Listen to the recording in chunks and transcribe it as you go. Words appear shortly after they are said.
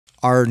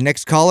Our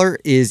next caller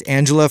is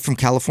Angela from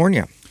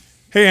California.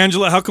 Hey,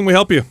 Angela, how can we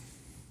help you?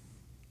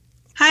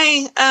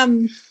 Hi.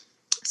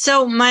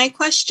 So my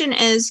question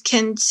is,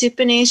 can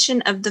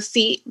supination of the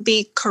feet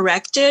be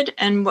corrected,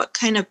 and what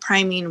kind of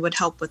priming would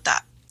help with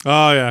that?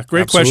 Oh, yeah.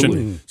 Great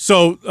question.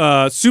 So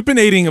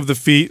supinating of the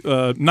feet,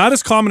 not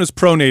as common as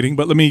pronating,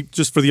 but let me,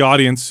 just for the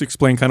audience,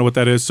 explain kind of what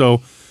that is. So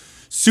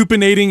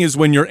supinating is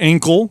when your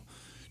ankle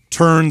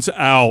turns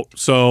out.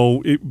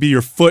 So it be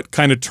your foot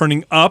kind of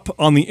turning up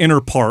on the inner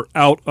part,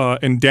 out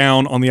and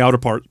down on the outer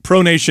part.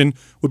 Pronation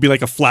would be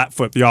like a flat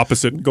foot, the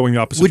opposite, going the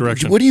opposite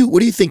direction. What do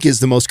you think is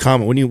the most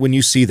common when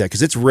you see that?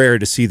 Because it's rare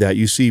to see that.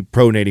 You see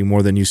pronating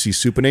more than you see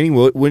supinating.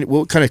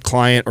 What kind of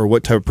client or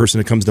what type of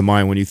person comes to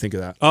mind when you think of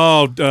that?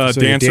 Oh, dancers.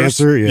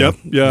 Dancer, yeah. Yep,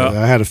 yeah.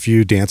 I had a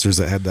few dancers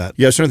that had that.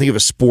 Yeah, I was trying to think of a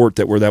sport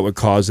that would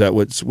cause that.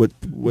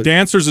 What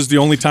Dancers is the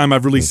only time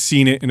I've really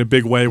seen it in a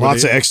big way.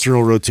 Lots of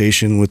external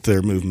rotation with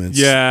their movements.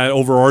 Yeah,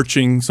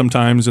 overarching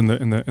sometimes in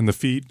the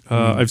feet.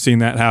 I've seen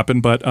that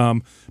happen. But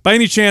by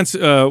any chance,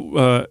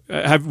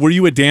 were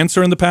you a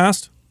dancer in the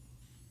past?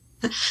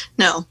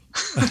 No.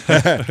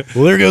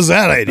 Well, there goes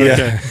that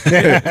idea.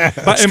 Okay.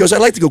 Because I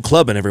like to go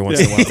clubbing every once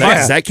in a while.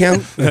 Does that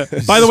count?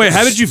 By the way,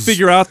 how did you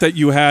figure out that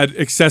you had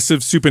excessive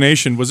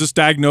supination? Was this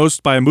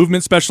diagnosed by a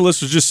movement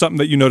specialist, or just something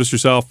that you noticed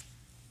yourself?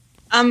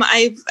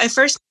 I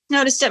first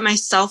noticed it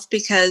myself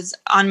because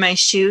on my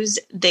shoes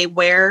they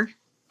wear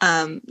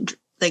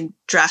like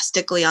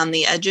drastically on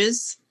the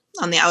edges,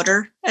 on the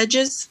outer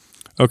edges.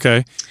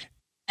 Okay.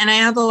 And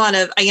I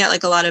get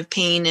like a lot of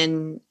pain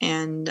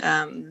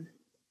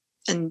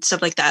and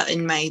stuff like that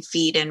in my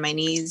feet and my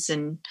knees,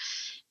 and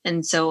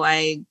so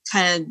I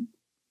kind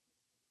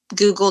of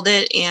Googled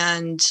it,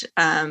 and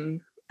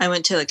I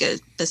went to like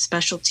a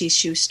specialty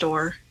shoe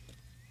store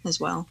as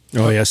well.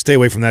 Oh yeah, stay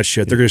away from that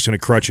shit. They're just going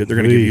to crutch it. They're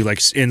going to give you like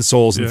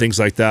insoles and things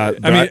like that.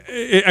 I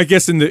mean, I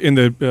guess in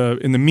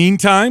the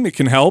meantime, it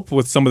can help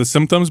with some of the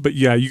symptoms. But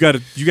yeah, you got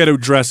to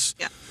address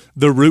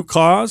the root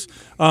cause.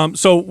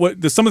 So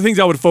some of the things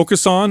I would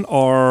focus on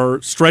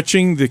are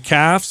stretching the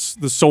calves,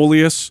 the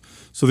soleus.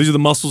 So these are the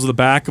muscles of the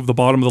back of the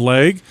bottom of the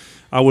leg.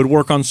 I would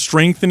work on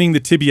strengthening the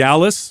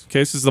tibialis. Okay,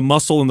 this is the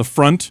muscle in the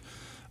front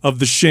of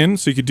the shin.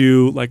 So you could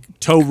do like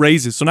toe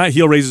raises. So not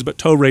heel raises, but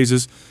toe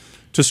raises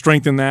to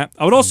strengthen that.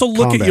 I would also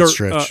look at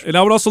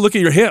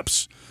your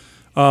hips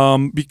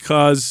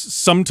because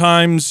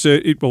sometimes,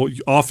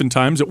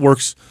 oftentimes it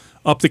works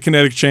up the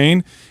kinetic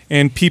chain,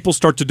 and people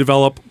start to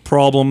develop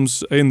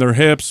problems in their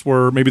hips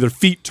where maybe their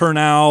feet turn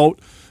out,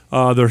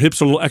 their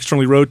hips are a little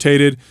externally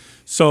rotated.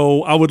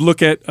 So I would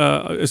look at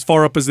as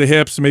far up as the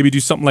hips, maybe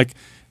do something like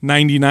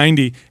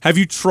 90-90. Have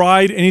you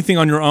tried anything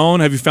on your own?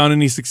 Have you found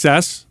any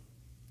success?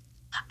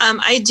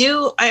 I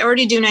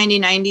already do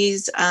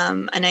 90-90s,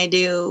 and I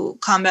do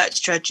combat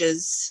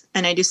stretches,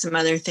 and I do some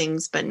other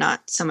things, but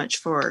not so much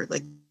for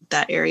like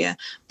that area.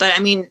 But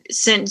I mean,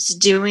 since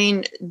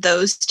doing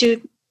those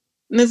two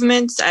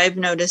movements, I've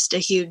noticed a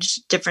huge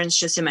difference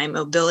just in my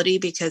mobility,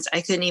 because I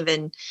couldn't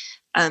even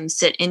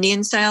sit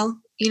Indian style,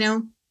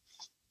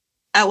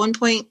 at one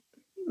point.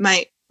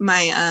 My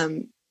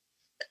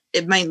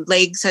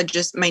legs had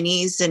just, my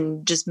knees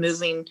and just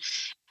moving,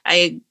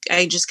 I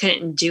just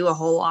couldn't do a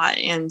whole lot.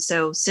 And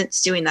so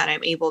since doing that,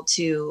 I'm able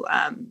to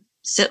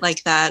sit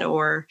like that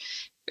or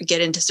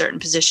get into certain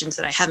positions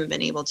that I haven't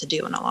been able to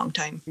do in a long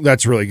time.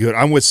 That's really good.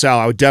 I'm with Sal.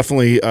 I would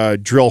definitely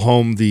drill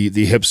home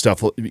the hip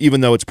stuff. Even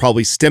though it's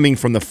probably stemming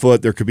from the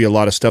foot, there could be a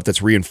lot of stuff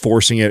that's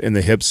reinforcing it in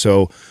the hips.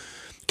 So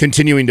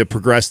continuing to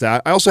progress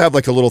that. I also have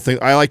like a little thing.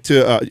 I like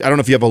to, I don't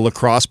know if you have a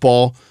lacrosse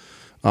ball,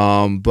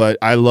 but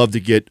I love to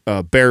get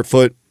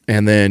barefoot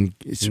and then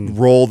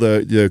roll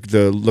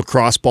the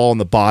lacrosse ball on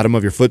the bottom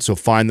of your foot. So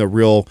find the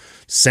real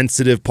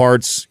sensitive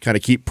parts, kind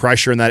of keep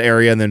pressure in that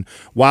area. And then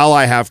while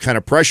I have kind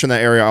of pressure in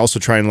that area, I also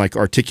try and like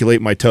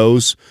articulate my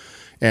toes.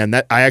 And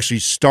that I actually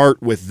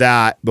start with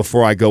that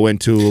before I go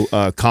into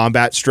a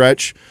combat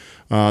stretch.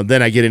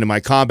 Then I get into my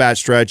combat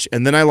stretch.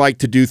 And then I like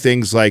to do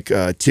things like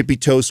tippy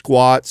toe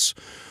squats,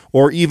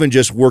 or even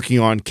just working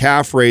on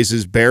calf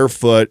raises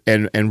barefoot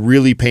and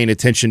really paying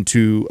attention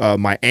to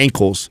my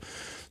ankles.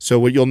 So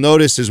what you'll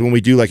notice is when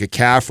we do like a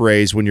calf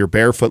raise, when you're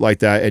barefoot like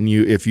that, and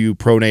if you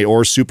pronate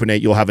or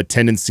supinate, you'll have a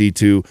tendency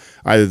to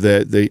either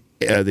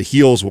the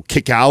heels will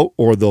kick out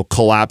or they'll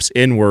collapse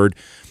inward,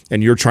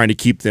 and you're trying to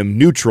keep them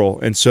neutral.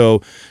 And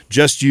so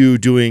just you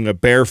doing a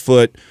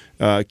barefoot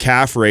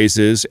calf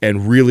raises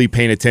and really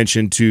paying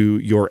attention to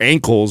your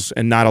ankles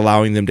and not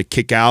allowing them to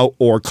kick out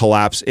or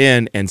collapse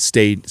in and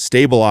stay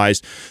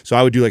stabilized. So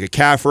I would do like a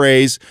calf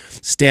raise,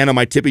 stand on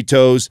my tippy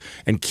toes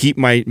and keep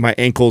my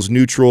ankles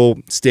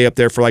neutral, stay up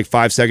there for like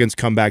 5 seconds,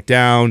 come back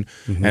down.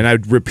 And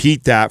I'd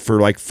repeat that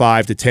for like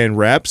 5 to 10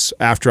 reps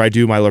after I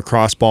do my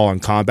lacrosse ball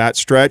and combat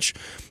stretch.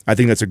 I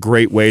think that's a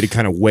great way to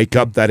kind of wake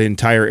up that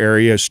entire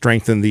area,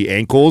 strengthen the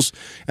ankles.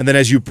 And then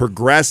as you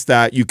progress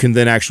that, you can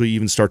then actually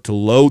even start to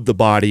load the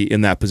body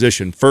in that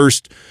position.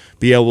 First,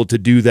 be able to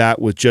do that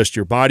with just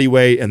your body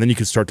weight, and then you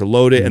can start to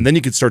load it, and then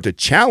you can start to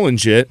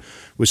challenge it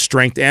with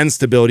strength and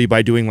stability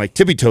by doing like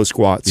tippy toe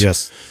squats.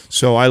 Yes.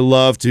 So I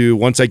love to,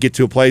 once I get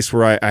to a place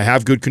where I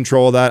have good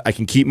control of that, I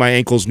can keep my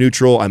ankles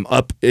neutral, I'm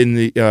up in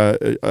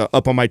the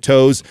up on my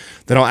toes,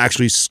 then I'll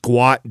actually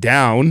squat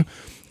down.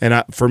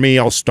 And for me,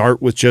 I'll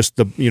start with just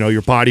the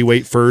your body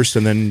weight first,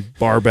 and then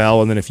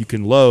barbell, and then if you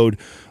can load,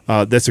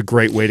 that's a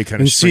great way to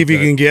kind of see if you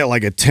can get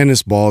like a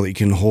tennis ball that you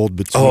can hold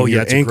between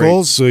your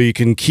ankles, so you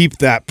can keep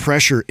that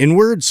pressure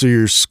inward, so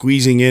you're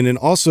squeezing in. And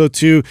also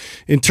too,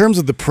 in terms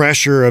of the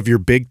pressure of your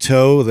big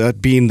toe,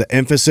 that being the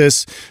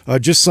emphasis,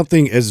 just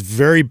something as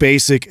very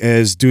basic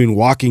as doing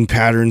walking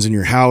patterns in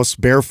your house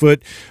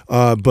barefoot,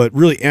 but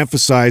really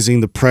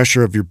emphasizing the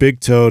pressure of your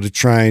big toe to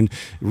try and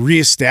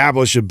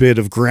reestablish a bit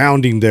of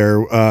grounding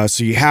there,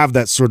 so you have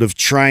that sort of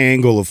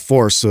triangle of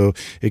force. So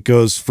it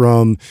goes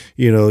from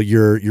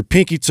your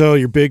pinky toe,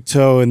 your big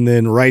toe, and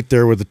then right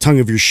there where the tongue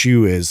of your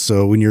shoe is.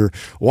 So when you're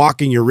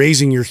walking, you're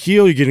raising your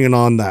heel, you're getting it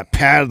on that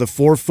pad of the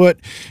forefoot,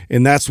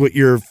 and that's what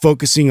you're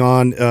focusing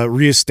on,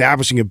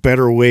 reestablishing a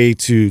better way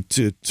to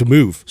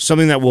move.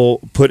 Something that will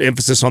put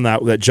emphasis on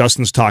that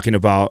Justin's talking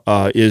about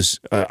is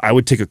I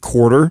would take a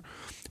quarter,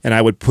 and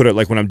I would put it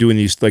like when I'm doing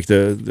these, like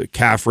the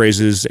calf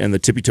raises and the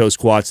tippy toe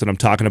squats that I'm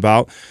talking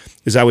about,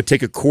 is I would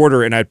take a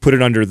quarter and I'd put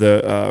it under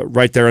the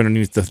right there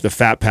underneath the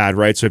fat pad,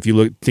 right? So if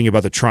you think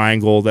about the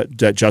triangle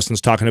that Justin's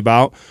talking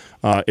about,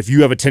 if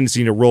you have a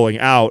tendency to rolling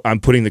out,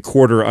 I'm putting the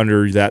quarter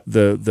under that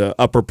the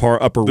upper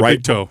right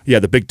big toe. Yeah,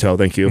 the big toe.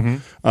 Thank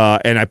you.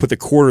 And I put the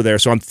quarter there,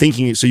 so I'm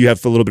thinking. So you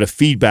have a little bit of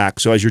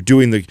feedback. So as you're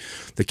doing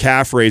the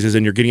calf raises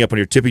and you're getting up on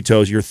your tippy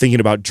toes, you're thinking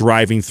about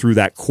driving through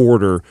that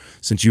quarter.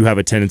 Since you have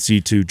a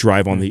tendency to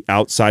drive on the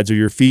outsides of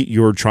your feet,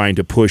 you're trying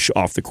to push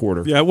off the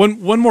quarter. Yeah.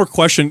 One more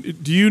question.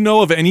 Do you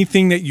know of anything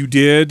that you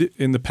did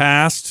in the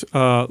past,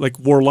 like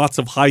wore lots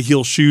of high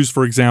heel shoes,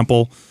 for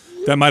example,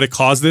 that might have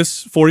caused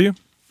this for you?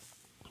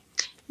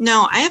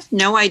 No, I have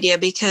no idea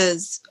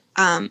because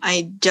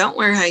I don't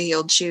wear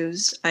high-heeled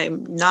shoes.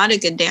 I'm not a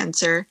good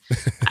dancer.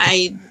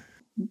 I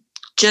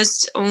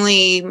just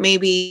only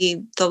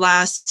maybe the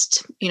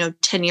last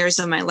 10 years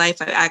of my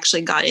life I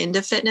actually got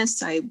into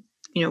fitness. I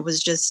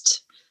was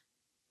just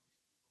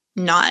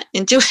not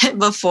into it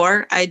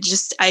before. I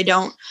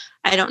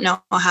don't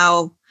know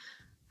how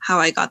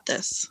I got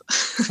this.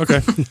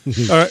 Okay.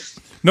 All right.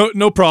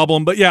 No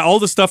problem. But yeah, all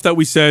the stuff that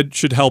we said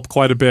should help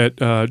quite a bit.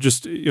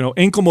 Just,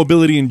 ankle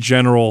mobility in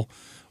general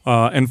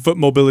and foot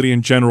mobility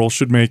in general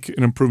should make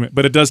an improvement.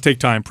 But it does take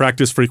time.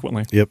 Practice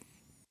frequently. Yep.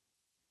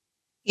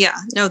 Yeah.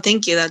 No,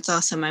 thank you. That's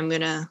awesome. I'm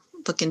going to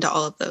look into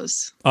all of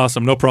those.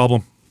 Awesome. No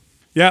problem.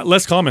 Yeah,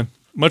 less common.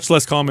 Much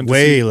less common.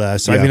 Way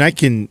less. Yeah. I mean,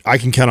 I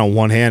can count on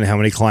one hand how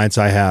many clients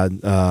I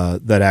had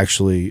that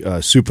actually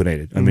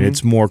supinated. I mean,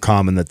 it's more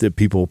common that the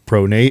people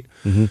pronate,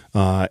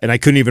 and I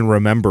couldn't even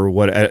remember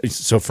what.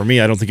 So for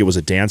me, I don't think it was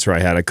a dancer I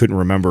had. I couldn't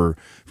remember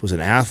if it was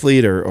an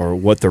athlete or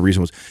what the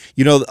reason was.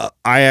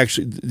 I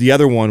actually, the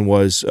other one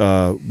was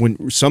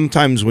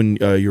sometimes when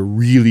you're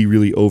really,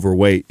 really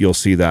overweight, you'll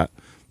see that.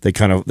 They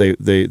kind of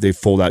they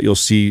fold out. You'll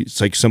see it's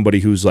like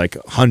somebody who's like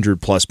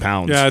 100+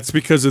 pounds. Yeah, it's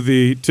because of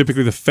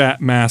typically the fat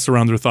mass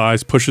around their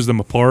thighs pushes them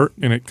apart,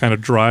 and it kind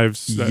of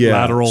drives that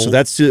lateral. So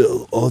that's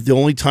the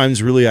only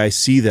times really I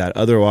see that.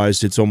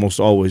 Otherwise, it's almost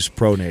always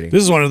pronating.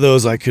 This is one of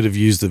those I could have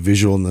used the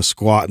visual and the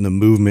squat and the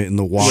movement and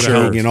the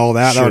walking and all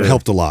that. That would have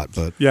helped a lot.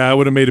 But yeah, it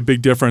would have made a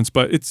big difference.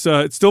 But it's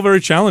still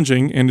very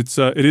challenging, and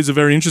it is a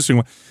very interesting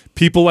one.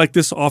 People like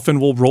this often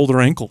will roll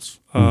their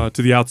ankles to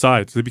the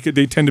outside. So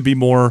they tend to be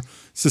more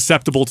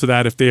susceptible to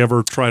that if they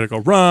ever try to go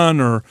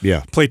run or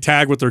play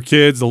tag with their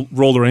kids. They'll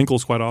roll their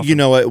ankles quite often. You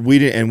know what? We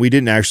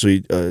didn't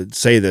actually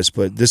say this,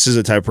 but this is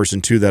a type of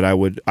person too that I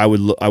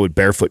would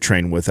barefoot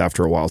train with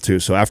after a while too.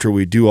 So after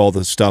we do all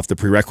the stuff, the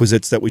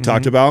prerequisites that we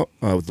talked about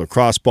with the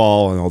lacrosse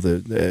ball and all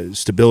the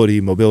stability,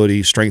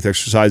 mobility, strength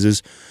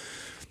exercises.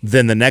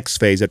 Then the next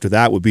phase after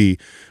that would be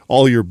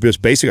all your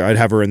basic. I'd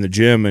have her in the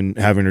gym and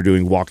having her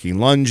doing walking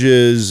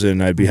lunges,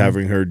 and I'd be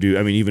having her do,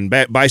 even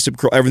bicep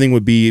curl. Everything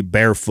would be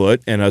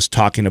barefoot, and us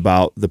talking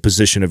about the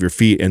position of your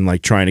feet and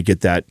like trying to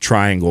get that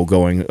triangle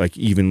going, like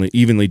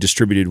evenly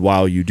distributed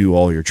while you do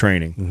all your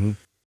training.